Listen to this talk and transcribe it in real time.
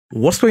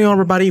What's going on,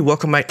 everybody?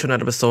 Welcome back to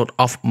another episode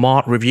of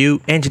Mod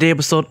Review. And today's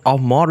episode of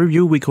Mod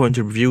Review, we're going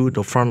to review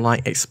the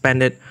Frontline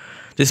Expanded.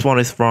 This one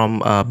is from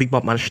Big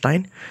Bob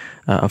Manstein,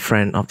 a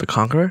friend of the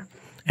Conqueror,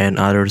 and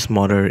others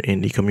modder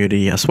in the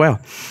community as well.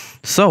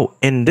 So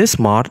in this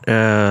mod,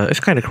 it's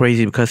kind of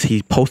crazy because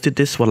he posted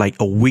this for like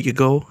a week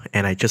ago,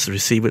 and I just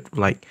received it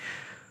like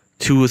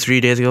 2 or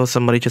 3 days ago.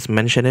 Somebody just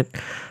mentioned it.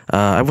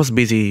 I was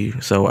busy,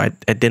 so I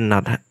did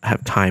not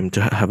have time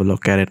to have a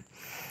look at it.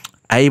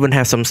 I even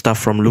have some stuff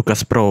from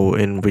Lucas Pro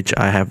in which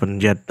I haven't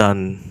yet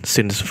done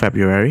since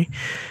February.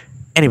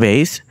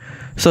 Anyways,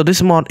 so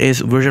this mod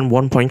is version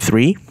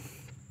 1.3.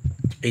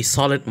 A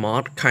solid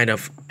mod, kind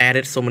of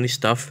added so many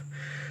stuff,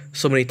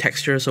 so many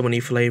textures, so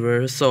many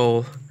flavors.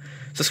 So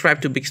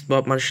subscribe to Big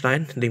Bob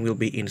Manstein, link will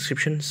be in the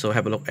description. So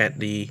have a look at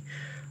the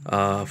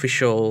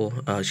official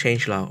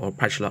changelog or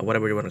patchlog,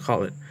 whatever you want to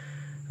call it.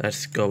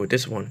 Let's go with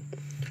this one.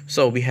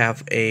 So we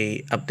have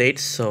a update,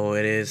 so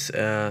it is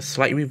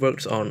slight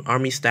reworks on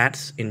army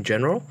stats in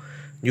general,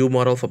 new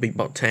model for Big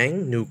Bob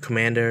tank, new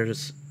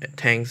commanders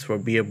tanks for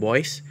beer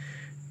boys,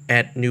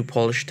 add new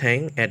Polish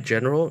tank, add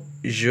general,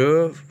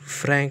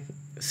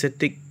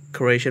 Frank-Citic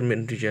Croatian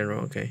military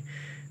general, okay,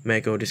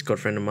 Mego Discord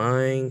friend of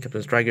mine,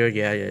 Captain Striker,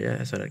 yeah,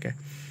 I saw that guy.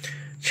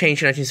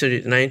 Change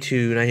 1939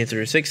 to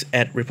 1936,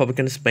 add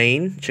Republican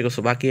Spain,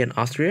 Czechoslovakia and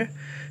Austria.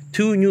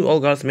 2 new All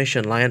Guards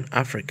mission, Lion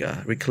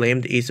Africa,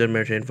 reclaim the Eastern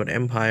Mediterranean for the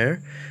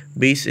Empire,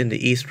 Beast in the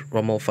East,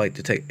 Rommel fight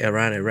to take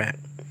Iran, Iraq.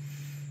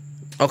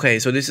 Okay,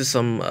 so this is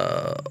some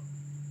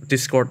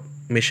Discord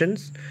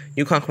missions.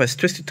 New Conquest,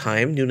 Twisted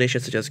Time, new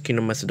nations such as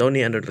Kingdom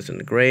Macedonia under Alexander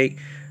the Great,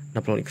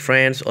 Napoleonic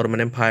France,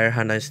 Ottoman Empire,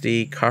 Han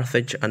Dynasty,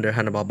 Carthage under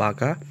Hannibal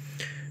Barca,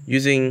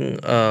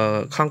 using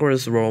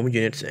Conqueror's Rome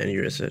units and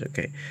USA.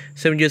 Okay,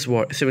 7 Years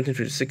War,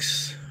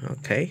 1756.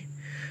 Okay.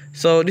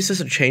 So this is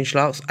a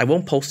changelog. I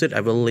won't post it. I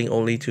will link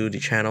only to the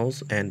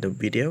channels and the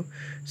video,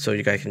 so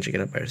you guys can check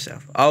it out by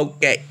yourself.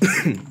 Okay.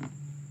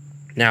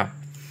 Now.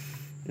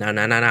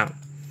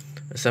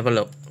 Let's have a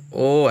look.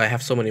 Oh, I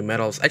have so many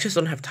medals. I just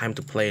don't have time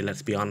to play.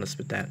 Let's be honest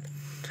with that.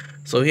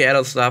 So he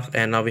added stuff,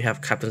 and now we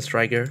have Captain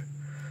Striker,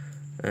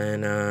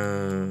 and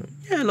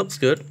yeah, it looks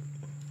good.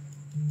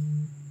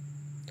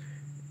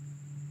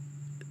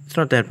 It's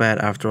not that bad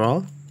after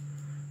all.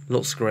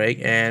 Looks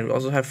great, and we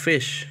also have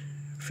Fish.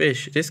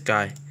 This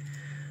guy.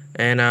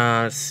 And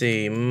let's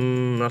see,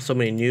 not so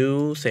many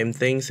new, same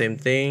thing.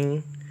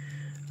 Yep,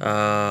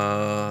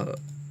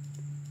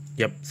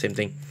 same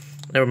thing.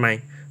 Never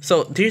mind.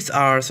 So these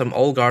are some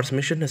Old Guards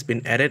mission has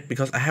been added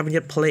because I haven't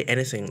yet played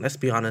anything. Let's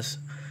be honest,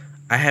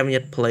 I haven't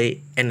yet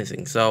played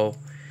anything. So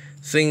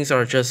things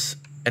are just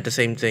at the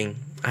same thing.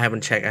 I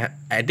haven't checked.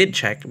 I did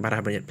check, but I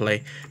haven't yet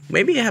played.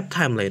 Maybe I have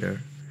time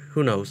later.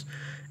 Who knows?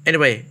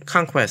 Anyway,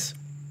 Conquest,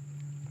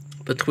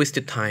 the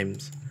Twisted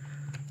Times.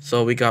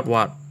 So we got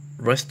what?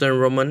 Western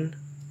Roman,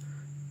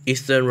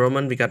 Eastern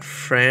Roman, we got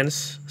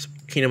France,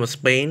 Kingdom of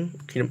Spain,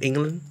 Kingdom of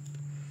England,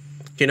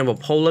 Kingdom of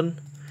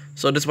Poland.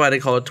 So that's why they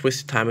call it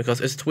Twisted Time,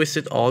 because it's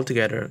twisted all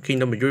together.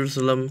 Kingdom of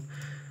Jerusalem,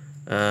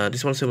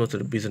 this one's similar to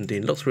the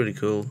Byzantine, looks really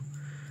cool.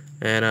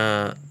 And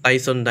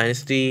Tyson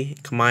Dynasty,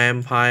 Khmer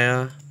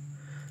Empire,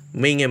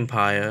 Ming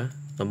Empire,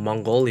 the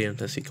Mongolian,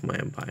 let's see, Khmer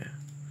Empire.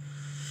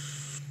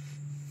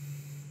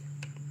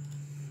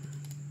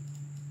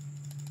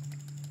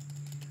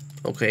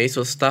 Okay,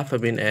 so stuff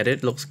have been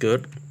added, looks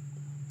good.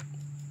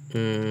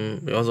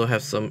 We also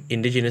have some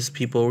indigenous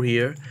people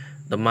here.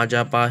 The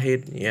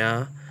Majapahit,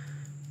 yeah.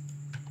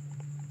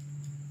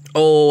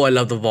 Oh, I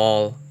love the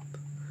wall.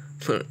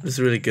 It's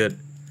really good.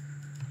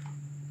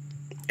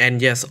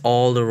 And yes,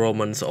 all the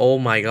Romans. Oh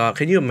my god,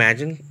 can you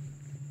imagine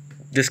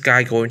this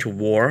guy going to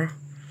war?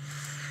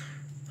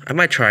 I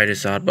might try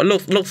this out, but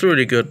looks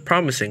really good,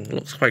 promising.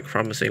 Looks quite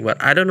promising, but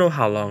I don't know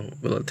how long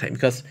will it take,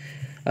 because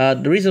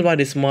the reason why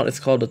this mod is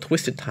called the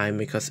Twisted Time,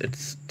 because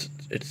it's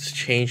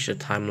changed the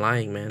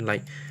timeline, man.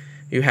 Like,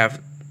 you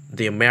have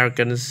the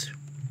Americans,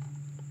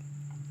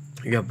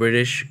 you have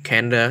British,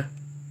 Canada,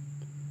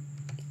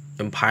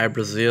 Empire,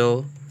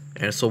 Brazil,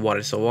 and so on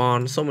and so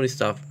on. So many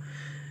stuff.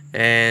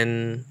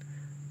 And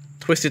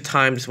Twisted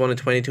Time is 1 in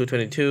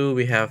 22.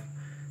 We have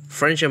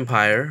French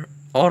Empire,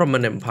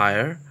 Ottoman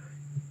Empire,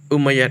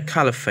 Umayyad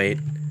Caliphate.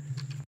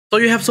 So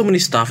you have so many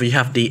stuff. You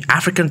have the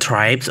African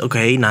tribes,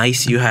 okay,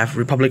 nice. You have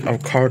Republic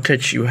of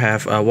Carthage. You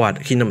have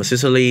what? Kingdom of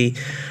Sicily,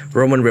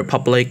 Roman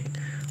Republic,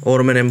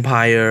 Ottoman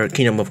Empire,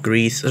 Kingdom of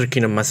Greece, or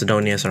Kingdom of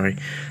Macedonia, sorry,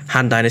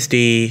 Han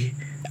Dynasty,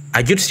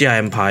 Ayutthaya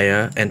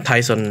Empire, and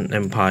Tyson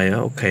Empire,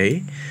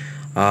 okay.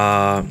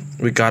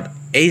 We got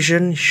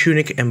Asian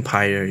Hunnic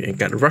Empire. You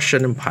got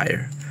Russian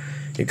Empire.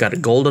 You got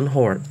Golden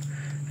Horde,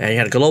 and you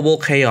had Global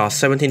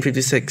Chaos,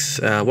 1756.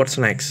 What's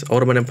next?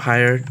 Ottoman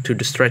Empire to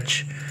the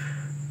stretch.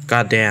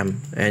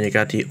 Goddamn. And you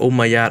got the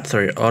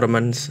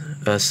Ottomans,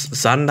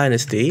 Zan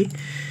Dynasty.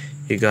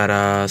 You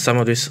got some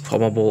of these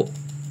formidable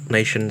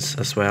nations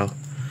as well.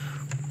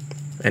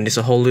 And it's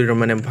a Holy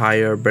Roman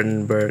Empire,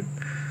 Brandenburg,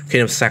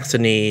 Kingdom of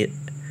Saxony,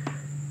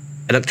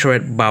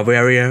 Electorate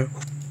Bavaria,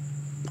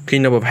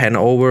 Kingdom of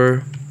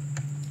Hanover,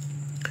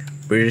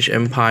 British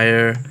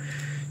Empire.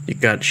 You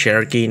got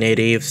Cherokee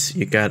natives,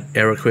 you got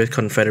Iroquois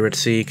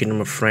Confederacy,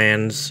 Kingdom of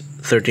France,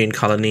 13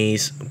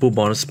 colonies,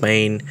 Bourbon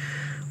Spain,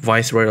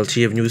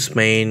 Viceroyalty of New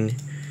Spain.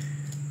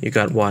 You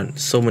got what?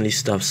 So many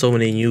stuff, so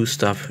many new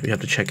stuff. You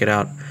have to check it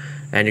out.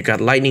 And you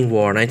got Lightning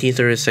War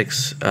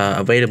 1936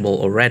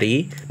 available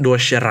already.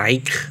 Deutsche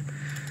Reich.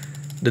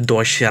 The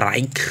Deutsche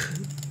Reich.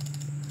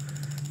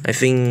 I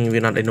think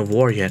we're not in a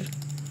war yet.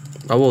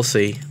 I will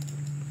see.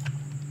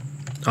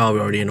 Oh,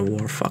 we're already in a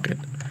war. Fuck it.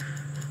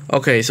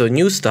 Okay, so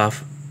new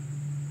stuff.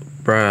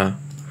 Bruh.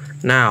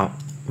 Now,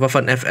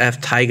 Waffen FF,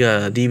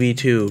 Tiger,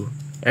 DV2.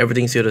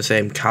 Everything's still the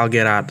same.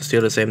 Kalgerat,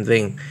 still the same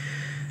thing.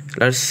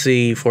 Let's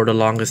see for the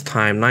longest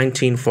time.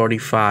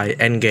 1945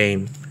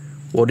 Endgame.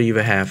 What do you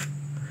even have?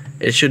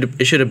 It should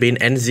have been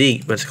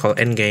NZ, but it's called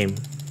Endgame.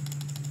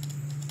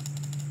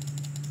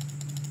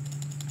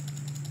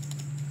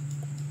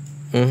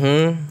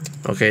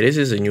 Okay, this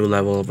is a new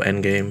level of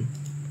Endgame.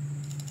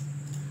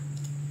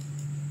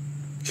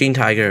 King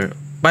Tiger.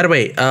 By the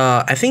way,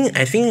 I think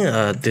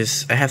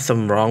this I have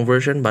some wrong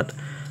version, but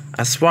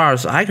as far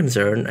as I'm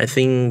concerned, I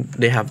think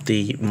they have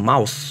the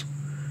mouse.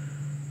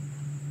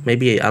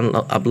 Maybe I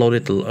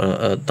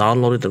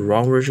downloaded the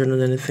wrong version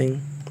or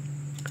anything.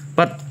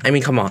 But I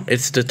mean, come on,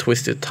 it's the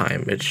Twisted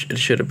Time. It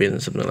should have been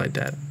something like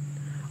that.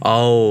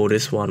 Oh,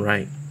 this one,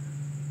 right?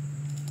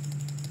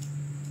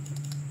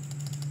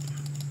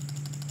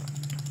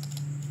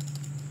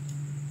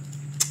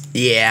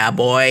 Yeah,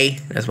 boy.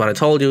 That's what I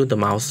told you. The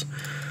mouse.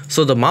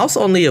 So the mouse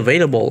only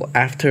available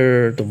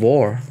after the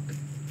war.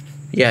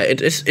 Yeah,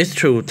 it's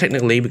true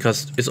technically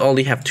because it's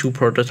only have 2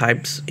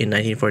 prototypes in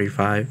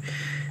 1945.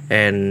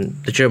 And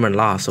the German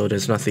lost, so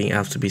there's nothing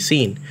else to be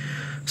seen.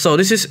 So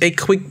this is a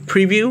quick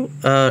preview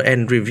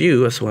and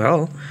review as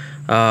well.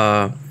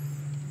 I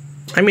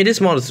mean,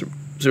 this mod is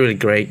really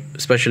great,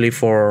 especially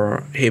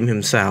for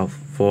himself,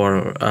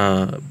 for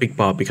Big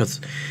Bob, because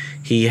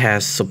he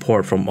has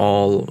support from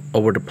all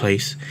over the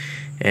place,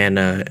 and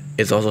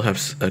it also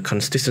has a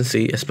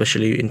consistency,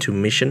 especially into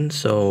missions.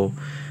 So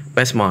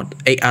best mod,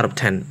 8 out of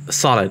 10,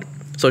 solid.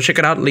 So check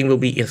it out. Link will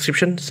be in the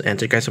description. And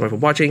thank you guys so much for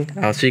watching.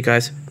 I'll see you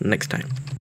guys next time.